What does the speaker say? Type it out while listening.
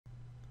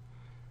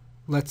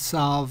Let's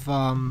solve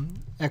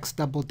x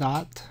double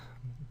dot,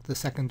 the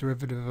second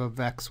derivative of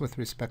x with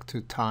respect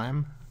to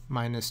time,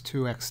 minus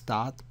 2x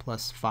dot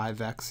plus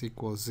 5x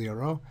equals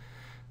 0,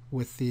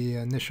 with the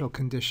initial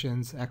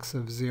conditions x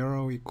of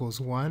 0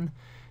 equals 1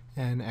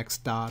 and x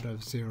dot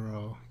of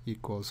 0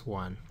 equals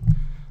 1.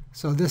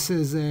 So this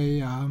is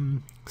a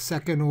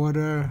second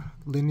order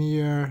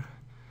linear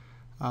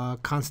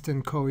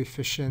constant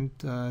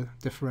coefficient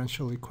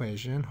differential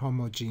equation,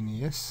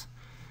 homogeneous.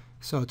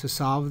 So to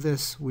solve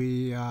this,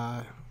 we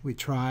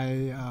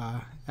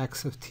try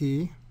x of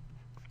t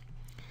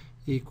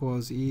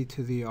equals e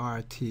to the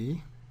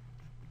rt.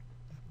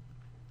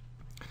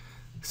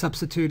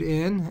 Substitute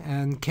in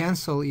and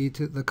cancel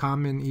the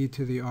common e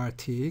to the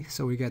rt,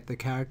 so we get the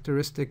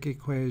characteristic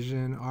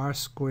equation r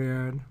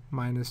squared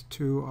minus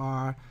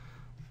 2r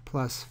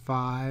plus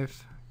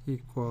 5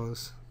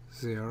 equals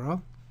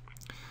 0.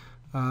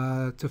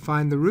 To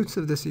find the roots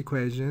of this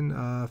equation,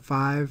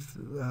 5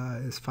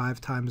 is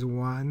 5 times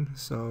 1,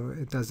 so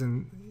it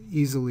doesn't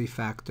easily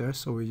factor,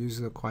 so we use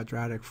the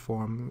quadratic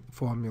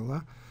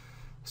formula.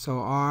 So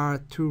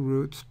r, 2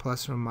 roots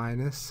plus or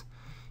minus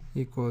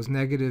equals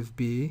negative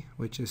b,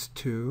 which is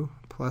 2,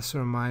 plus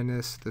or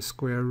minus the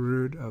square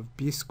root of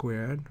b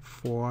squared,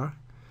 4,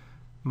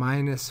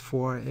 minus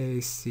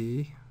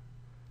 4ac,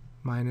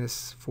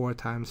 minus 4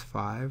 times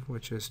 5,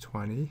 which is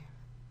 20,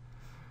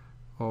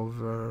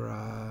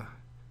 over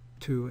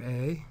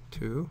 2a,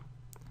 2.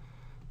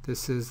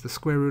 This is the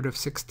square root of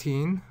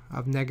 16,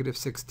 of negative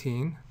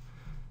 16.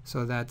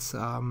 So that's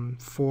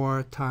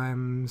 4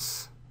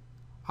 times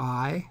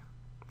I,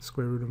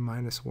 square root of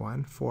minus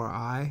 1,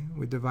 4i.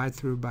 We divide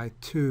through by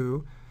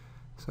 2,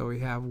 so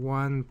we have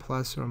 1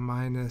 plus or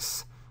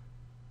minus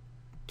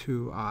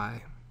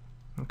 2i.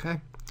 Okay?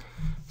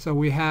 So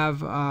we have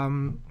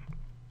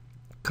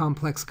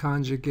complex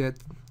conjugate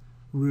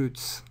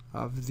roots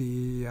of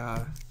the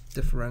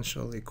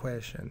differential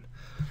equation.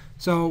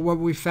 So what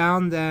we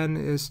found then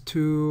is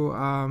two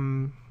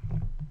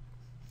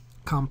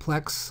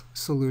complex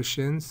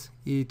solutions,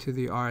 e to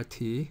the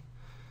rt.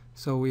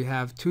 So we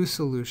have two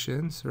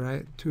solutions,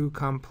 right? Two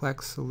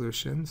complex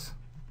solutions.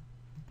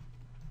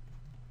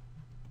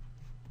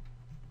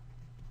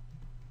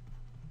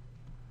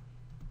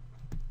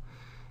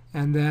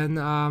 And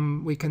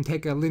then we can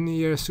take a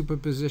linear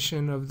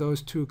superposition of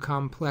those two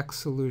complex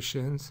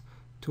solutions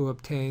to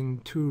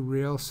obtain two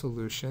real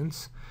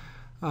solutions.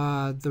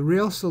 The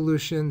real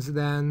solutions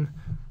then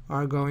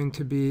are going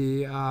to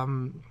be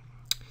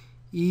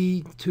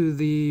e to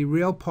the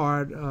real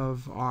part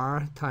of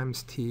r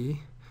times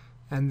t,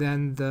 and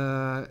then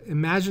the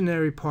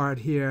imaginary part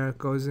here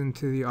goes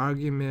into the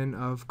argument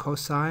of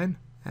cosine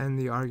and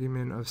the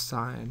argument of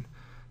sine.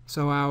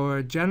 So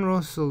our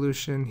general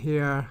solution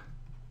here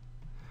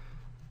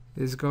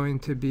is going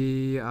to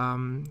be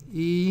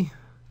e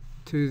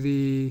to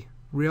the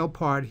real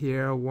part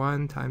here,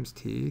 1 times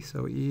t,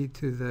 so e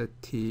to the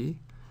t,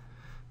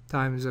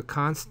 times a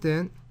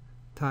constant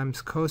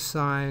times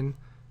cosine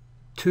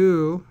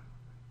 2,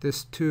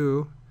 this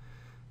 2,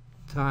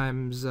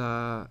 times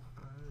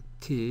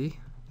t,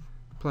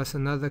 plus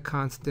another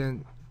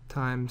constant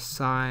times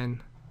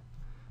sine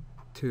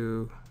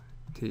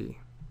 2t.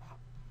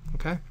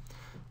 Okay?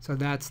 So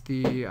that's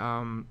the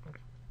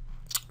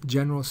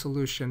general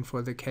solution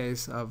for the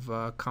case of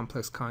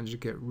complex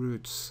conjugate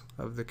roots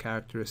of the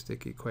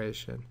characteristic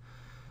equation.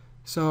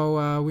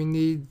 So we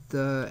need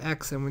the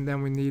x, and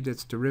then we need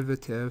its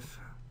derivative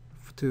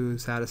to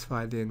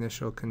satisfy the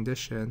initial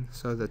condition.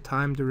 So the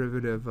time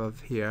derivative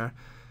of here,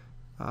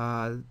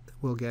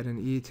 we'll get an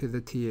e to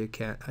the t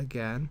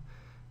again.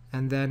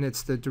 And then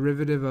it's the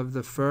derivative of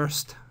the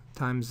first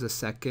times the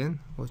second,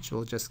 which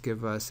will just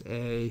give us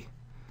a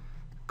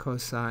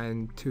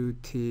cosine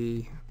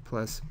 2t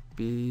plus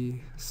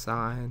b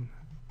sine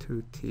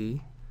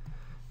 2t,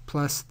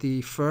 plus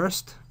the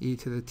first, e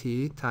to the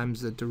t,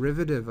 times the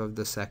derivative of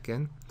the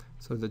second.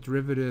 So the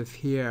derivative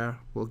here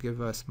will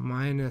give us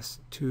minus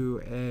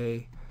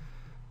 2a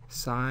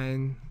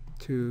sine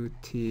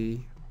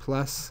 2t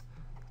plus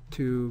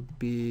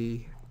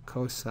 2b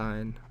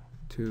cosine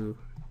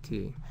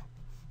 2t.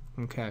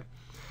 Okay.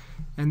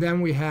 And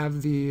then we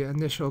have the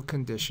initial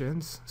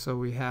conditions. So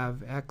we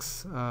have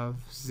x of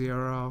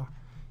 0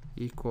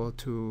 equal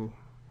to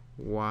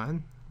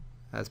 1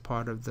 as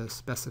part of the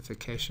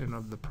specification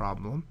of the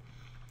problem.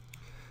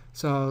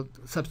 So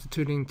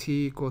substituting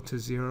t equal to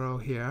 0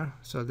 here,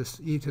 so this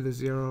e to the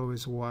 0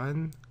 is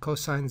 1,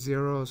 cosine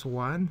 0 is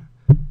 1,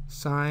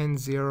 sine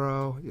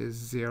 0 is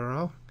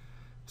 0,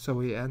 so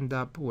we end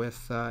up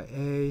with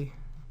a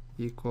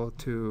equal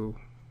to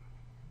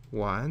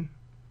 1.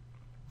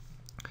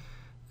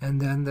 And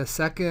then the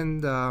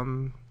second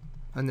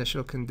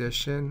initial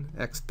condition,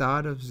 x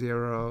dot of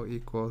 0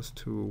 equals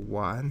to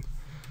 1.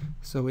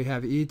 So we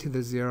have e to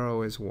the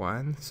 0 is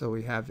 1, so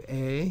we have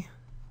a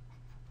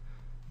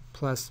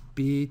plus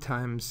b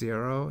times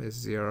 0 is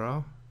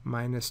 0,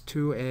 minus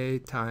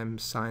 2a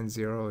times sine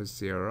 0 is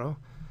 0,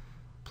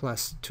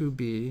 plus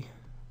 2b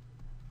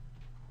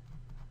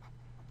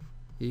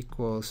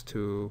equals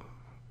to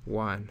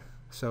 1.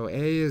 So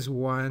a is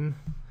 1,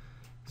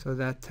 So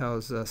that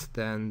tells us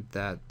then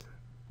that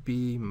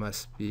b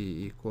must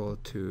be equal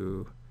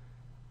to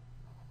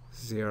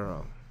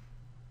 0.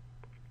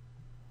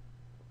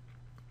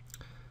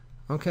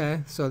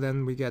 Okay, so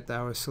then we get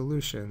our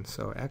solution.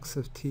 So x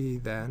of t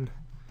then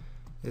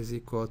is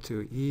equal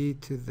to e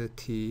to the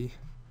t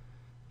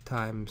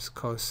times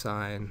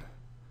cosine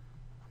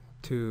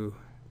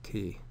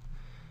 2t.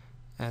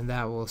 And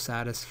that will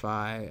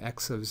satisfy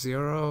x of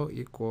 0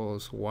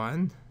 equals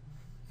 1,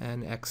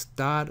 and x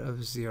dot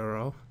of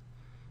 0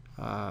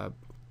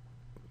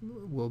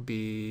 will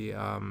be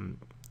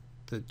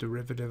the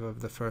derivative of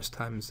the first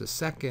times the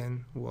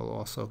second will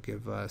also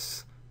give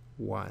us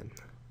 1.